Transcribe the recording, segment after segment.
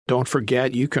Don't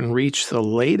forget, you can reach the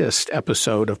latest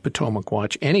episode of Potomac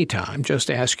Watch anytime. Just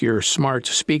ask your smart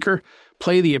speaker,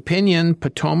 Play the Opinion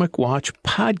Potomac Watch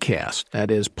Podcast.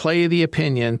 That is, Play the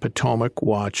Opinion Potomac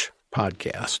Watch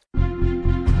Podcast.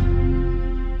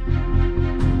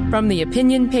 From the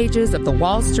opinion pages of the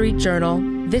Wall Street Journal,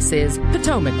 this is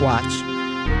Potomac Watch.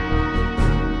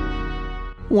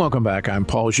 Welcome back. I'm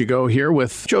Paul Gigot here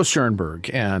with Joe Sternberg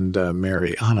and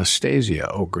Mary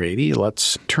Anastasia O'Grady.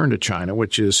 Let's turn to China,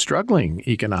 which is struggling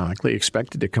economically,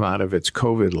 expected to come out of its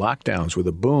COVID lockdowns with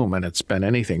a boom, and it's been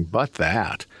anything but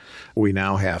that. We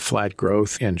now have flat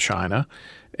growth in China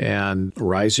and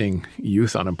rising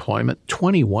youth unemployment,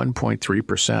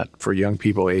 21.3% for young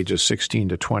people ages 16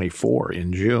 to 24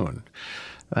 in June.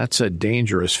 That's a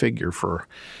dangerous figure for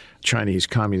Chinese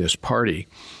Communist Party.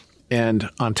 And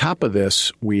on top of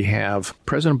this, we have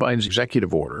President Biden's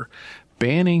executive order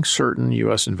banning certain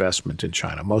U.S. investment in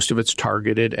China. Most of it's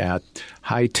targeted at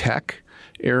high-tech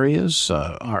areas,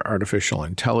 artificial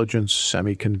intelligence,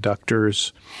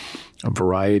 semiconductors, a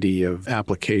variety of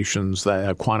applications,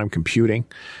 that quantum computing,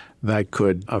 that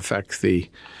could affect the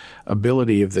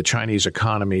ability of the Chinese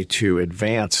economy to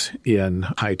advance in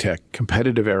high-tech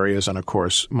competitive areas and, of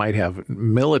course, might have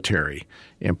military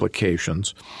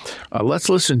implications. Let's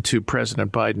listen to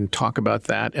President Biden talk about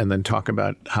that and then talk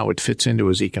about how it fits into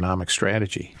his economic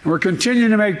strategy. We're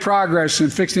continuing to make progress in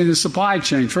fixing the supply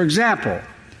chain. For example,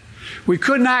 we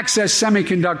couldn't access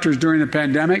semiconductors during the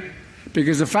pandemic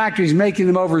because the factories making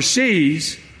them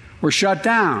overseas were shut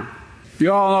down.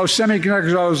 You all know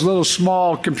semiconductors are those little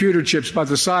small computer chips about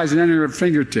the size of any of a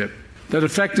fingertip that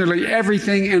affect nearly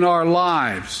everything in our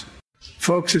lives.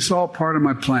 Folks, it's all part of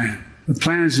my plan. The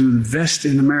plan is to invest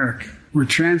in America. We're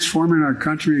transforming our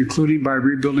country, including by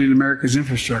rebuilding America's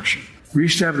infrastructure. We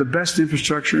used to have the best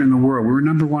infrastructure in the world. We were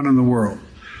number one in the world.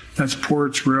 That's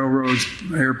ports, railroads,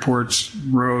 airports,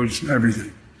 roads,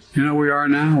 everything. You know where we are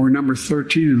now? We're number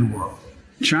 13 in the world.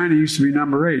 China used to be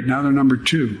number 8. Now they're number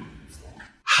 2.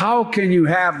 How can you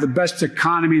have the best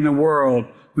economy in the world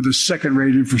with a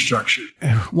second-rate infrastructure?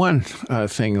 One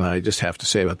thing that I just have to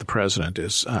say about the president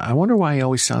is I wonder why he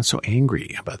always sounds so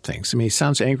angry about things. I mean, he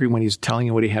sounds angry when he's telling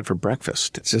you what he had for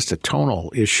breakfast. It's just a tonal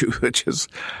issue, which is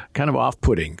kind of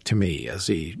off-putting to me as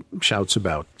he shouts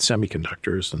about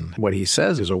semiconductors, and what he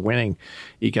says is a winning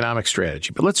economic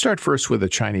strategy. But let's start first with the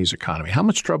Chinese economy. How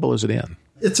much trouble is it in?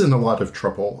 It's in a lot of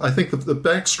trouble. I think the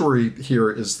backstory here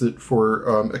is that for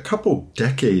a couple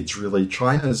decades, really,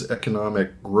 China's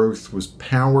economic growth was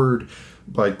powered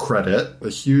by credit, a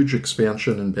huge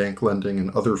expansion in bank lending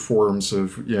and other forms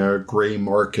of gray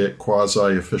market,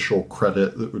 quasi-official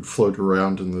credit that would float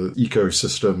around in the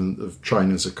ecosystem of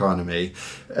China's economy.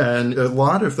 And a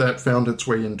lot of that found its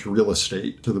way into real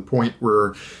estate, to the point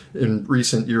where in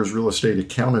recent years, real estate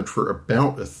accounted for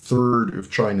about a third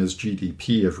of China's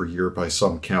GDP every year by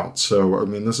some count. So, I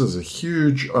mean, this is a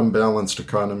huge unbalanced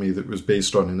economy that was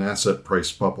based on an asset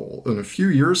price bubble. And a few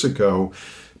years ago,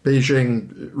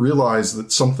 Beijing realized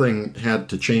that something had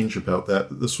to change about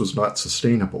that this was not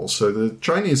sustainable. So the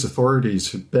Chinese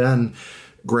authorities have been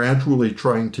gradually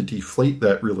trying to deflate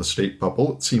that real estate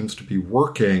bubble. It seems to be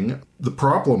working. The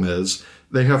problem is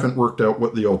they haven't worked out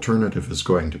what the alternative is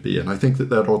going to be. And I think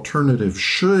that alternative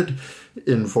should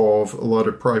involve a lot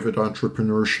of private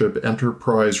entrepreneurship,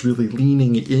 enterprise, really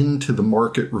leaning into the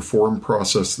market reform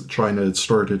process that China had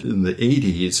started in the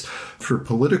 80s. For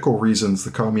political reasons,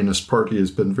 the Communist Party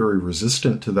has been very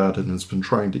resistant to that and has been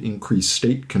trying to increase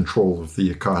state control of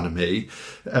the economy.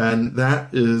 And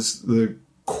that is the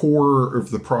core of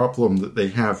the problem that they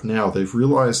have now. They've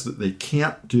realized that they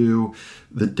can't do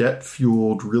the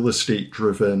debt-fueled, real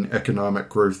estate-driven economic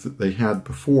growth that they had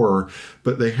before,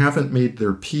 but they haven't made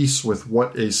their peace with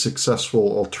what a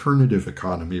successful alternative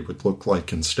economy would look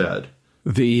like instead.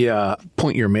 The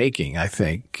point you're making, I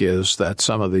think, is that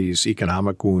some of these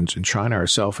economic wounds in China are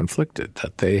self-inflicted,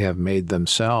 that they have made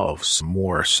themselves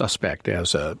more suspect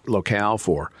as a locale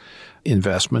for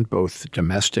investment, both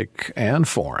domestic and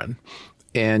foreign.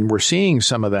 And we're seeing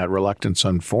some of that reluctance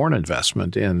on foreign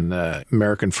investment in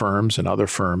American firms and other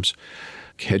firms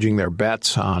hedging their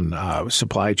bets on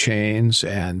supply chains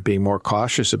and being more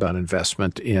cautious about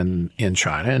investment in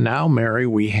China. And now, Mary,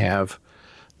 we have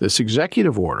this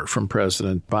executive order from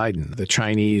President Biden. The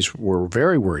Chinese were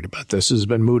very worried about this. This has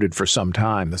been mooted for some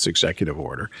time, this executive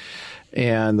order.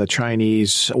 And the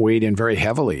Chinese weighed in very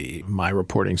heavily, my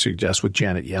reporting suggests, with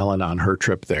Janet Yellen on her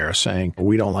trip there, saying,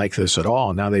 we don't like this at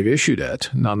all. Now they've issued it,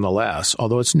 nonetheless,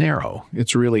 although it's narrow.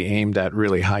 It's really aimed at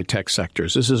really high-tech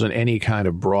sectors. This isn't any kind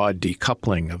of broad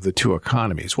decoupling of the two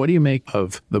economies. What do you make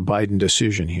of the Biden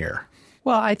decision here?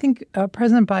 Well, I think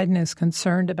President Biden is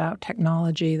concerned about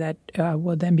technology that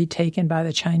will then be taken by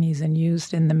the Chinese and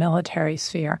used in the military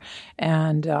sphere.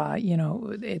 And,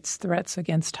 its threats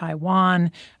against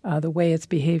Taiwan, the way it's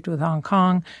behaved with Hong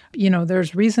Kong.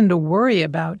 There's reason to worry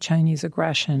about Chinese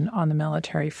aggression on the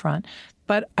military front.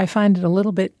 But I find it a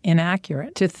little bit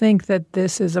inaccurate to think that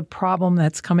this is a problem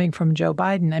that's coming from Joe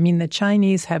Biden. I mean, the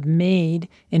Chinese have made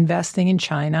investing in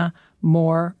China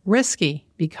more risky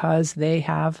because they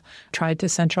have tried to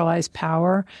centralize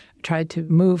power, tried to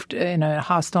move in a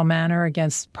hostile manner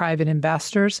against private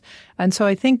investors. And so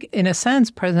I think, in a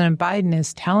sense, President Biden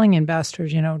is telling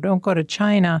investors, don't go to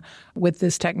China with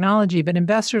this technology. But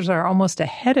investors are almost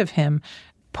ahead of him,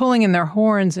 pulling in their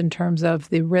horns in terms of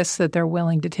the risks that they're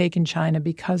willing to take in China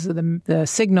because of the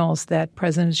signals that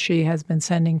President Xi has been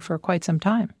sending for quite some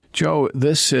time. Joe,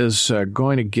 this is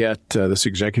going to get this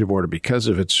executive order, because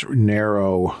of its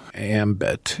narrow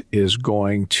ambit, is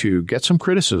going to get some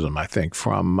criticism, I think,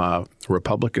 from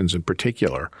Republicans in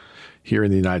particular here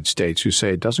in the United States, who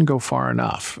say it doesn't go far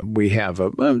enough. We have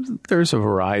there's a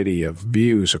variety of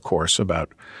views, of course,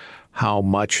 about how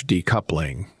much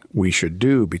decoupling we should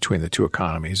do between the two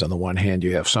economies. On the one hand,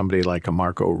 you have somebody like a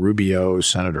Marco Rubio,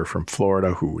 senator from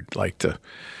Florida, who would like to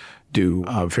do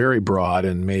very broad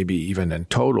and maybe even in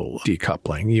total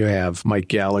decoupling. You have Mike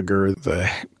Gallagher, the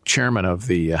chairman of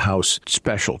the House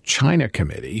Special China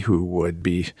Committee, who would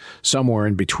be somewhere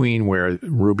in between where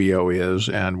Rubio is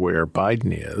and where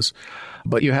Biden is.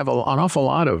 But you have an awful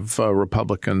lot of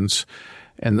Republicans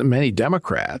and many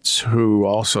Democrats who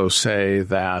also say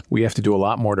that we have to do a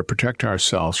lot more to protect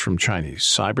ourselves from Chinese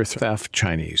cyber theft,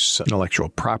 Chinese intellectual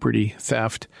property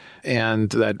theft,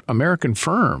 and that American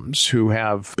firms who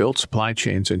have built supply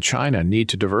chains in China need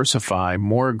to diversify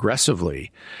more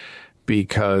aggressively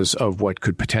because of what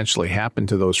could potentially happen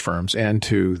to those firms and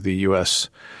to the U.S.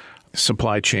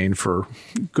 supply chain for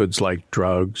goods like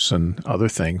drugs and other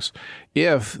things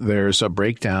if there's a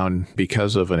breakdown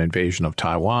because of an invasion of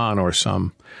Taiwan or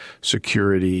some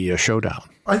security showdown.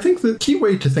 I think the key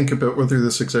way to think about whether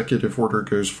this executive order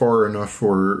goes far enough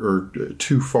or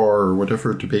too far or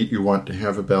whatever debate you want to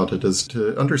have about it is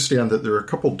to understand that there are a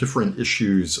couple different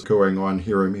issues going on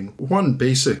here. I mean, one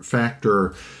basic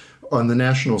factor on the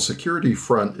national security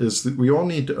front is that we all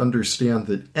need to understand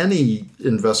that any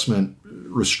investment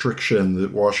restriction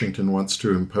that Washington wants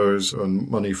to impose on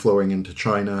money flowing into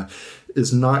China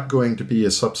is not going to be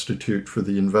a substitute for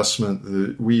the investment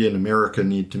that we in America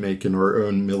need to make in our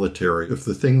own military. If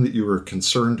the thing that you are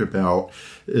concerned about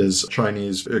is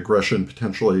Chinese aggression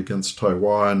potentially against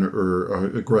Taiwan or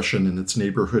aggression in its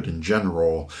neighborhood in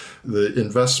general, the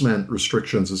investment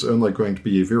restrictions is only going to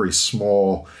be a very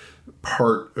small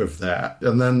part of that.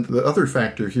 And then the other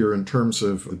factor here in terms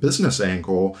of the business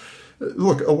angle,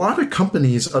 look, a lot of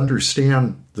companies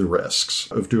understand the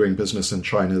risks of doing business in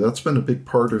China. That's been a big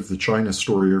part of the China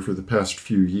story over the past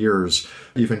few years,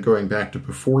 even going back to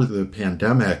before the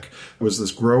pandemic, was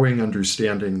this growing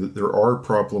understanding that there are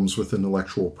problems with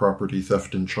intellectual property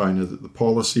theft in China, that the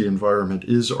policy environment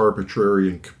is arbitrary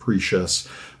and capricious,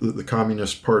 that the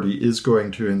Communist Party is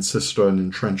going to insist on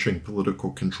entrenching political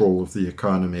control of the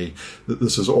economy, that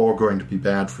this is all going to be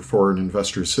bad for foreign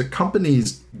investors. So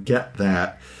companies get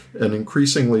that and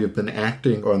increasingly have been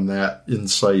acting on that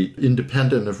insight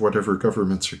independent of whatever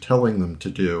governments are telling them to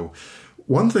do.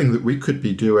 One thing that we could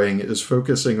be doing is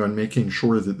focusing on making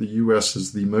sure that the U.S.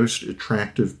 is the most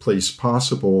attractive place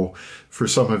possible for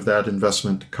some of that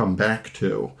investment to come back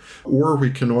to. Or we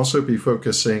can also be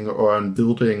focusing on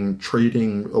building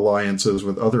trading alliances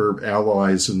with other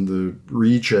allies in the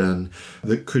region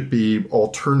that could be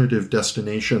alternative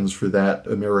destinations for that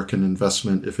American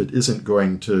investment if it isn't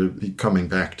going to be coming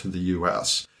back to the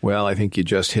U.S. Well, I think you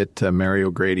just hit Mario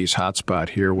Grady's hotspot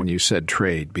here when you said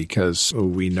trade, because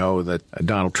we know that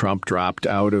Donald Trump dropped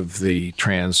out of the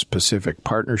Trans-Pacific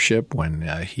Partnership when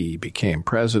he became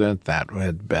president. That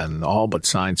had been all but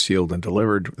signed, sealed, and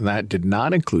delivered. That did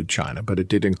not include China, but it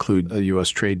did include a U.S.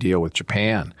 trade deal with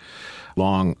Japan.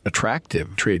 Long,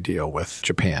 attractive trade deal with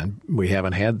Japan. We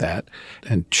haven't had that.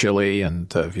 And Chile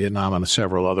and Vietnam and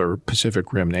several other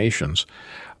Pacific Rim nations.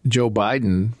 Joe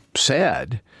Biden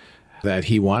said that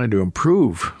he wanted to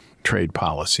improve trade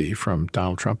policy from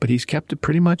Donald Trump, but he's kept it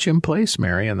pretty much in place,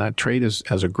 Mary, and that trade as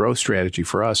a growth strategy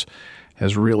for us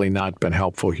has really not been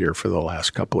helpful here for the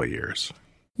last couple of years.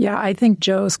 Yeah, I think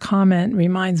Joe's comment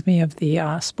reminds me of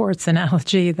the sports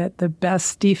analogy that the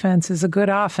best defense is a good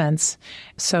offense.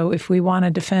 So if we want to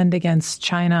defend against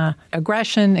China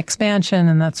aggression, expansion,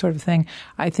 and that sort of thing,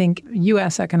 I think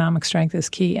U.S. economic strength is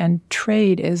key, and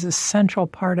trade is a central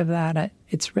part of that.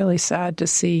 It's really sad to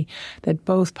see that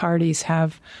both parties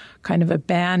have kind of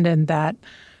abandoned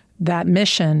that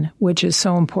mission, which is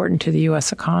so important to the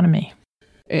U.S. economy.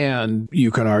 And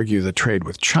you can argue the trade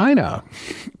with China,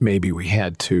 maybe we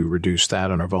had to reduce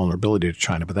that and our vulnerability to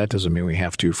China, but that doesn't mean we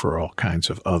have to for all kinds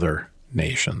of other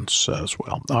nations as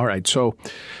well. All right. So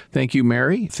thank you,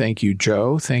 Mary. Thank you,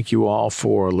 Joe. Thank you all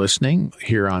for listening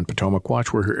here on Potomac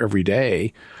Watch. We're here every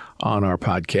day on our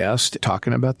podcast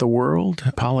talking about the world,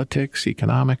 politics,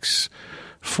 economics,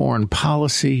 foreign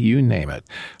policy, you name it.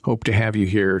 Hope to have you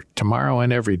here tomorrow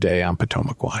and every day on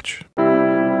Potomac Watch.